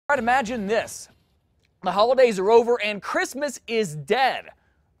All right, imagine this. The holidays are over and Christmas is dead.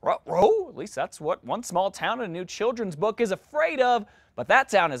 Ruh-roh, at least that's what one small town in a new children's book is afraid of. But that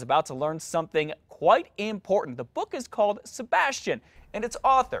town is about to learn something quite important. The book is called Sebastian, and its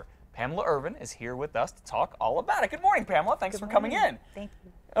author, Pamela Ervin, is here with us to talk all about it. Good morning, Pamela. Thanks for coming in. Thank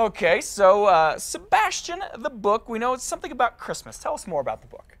you. Okay, so Sebastian, the book, we know it's something about Christmas. Tell us more about the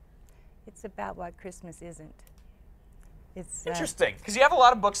book. It's about what Christmas isn't. It's interesting, because you have a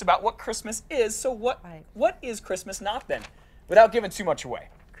lot of books about what Christmas is. So Right. what is Christmas not then, without giving too much away?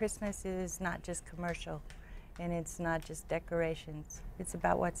 Christmas is not just commercial, and it's not just decorations. It's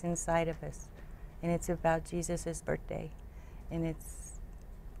about what's inside of us, and it's about Jesus' birthday, and it's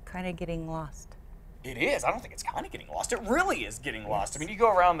kind of getting lost. It is. I don't think it's kind of getting lost. It really is getting lost. I mean, you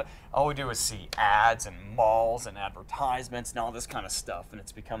go around, all we do is see ads and malls and advertisements and all this kind of stuff, and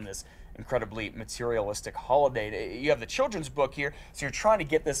it's become this incredibly materialistic holiday. You have the children's book here, so you're trying to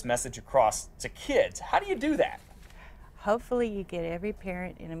get this message across to kids. How do you do that? Hopefully you get every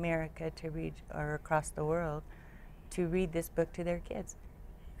parent in America to read, or across the world, to read this book to their kids.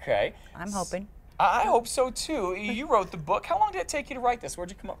 Okay. I'm hoping. I hope so, too. You wrote the book. How long did it take you to write this? Where'd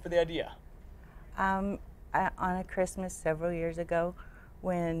you come up with the idea? On a Christmas several years ago,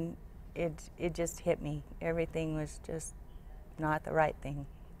 when it just hit me. Everything was just not the right thing.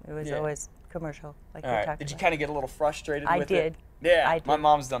 It was always commercial, like we talked about. Did you kind of get a little frustrated with it? I did. Yeah, I did. My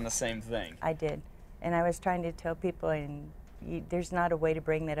mom's done the same thing. I did. And I was trying to tell people, and there's not a way to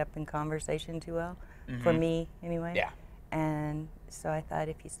bring that up in conversation too well, for me anyway. Yeah. And so I thought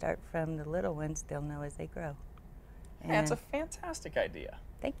if you start from the little ones, they'll know as they grow. Yeah, it's a fantastic idea.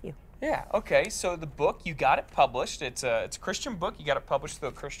 Thank you. Yeah, okay, so the book, you got it published. It's a Christian book. You got it published through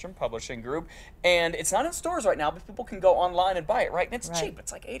a Christian publishing group. And it's not in stores right now, but people can go online and buy it, right? And it's cheap.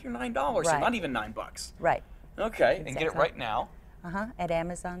 It's like $8 or $9, so not even $9. Right. Okay, Exactly. and get it right now. At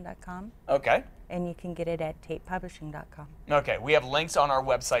Amazon.com. Okay. And you can get it at tapepublishing.com. Okay, we have links on our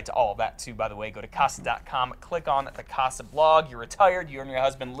website to all of that, too, by the way. Go to casa.com, click on the Casa blog. You're retired, you and your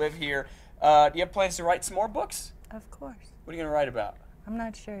husband live here. Do you have plans to write some more books? Of course. What are you going to write about? I'm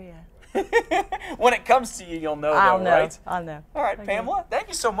not sure yet. When it comes to you, you'll know, I'll though, know. right? I'll know. All right, Pamela, thank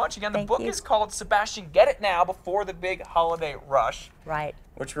you so much. Again, the book you. is called Sebastian. Get it now before the big holiday rush. Right.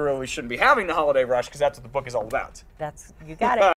 Which we really shouldn't be having the holiday rush, because that's what the book is all about. You got it.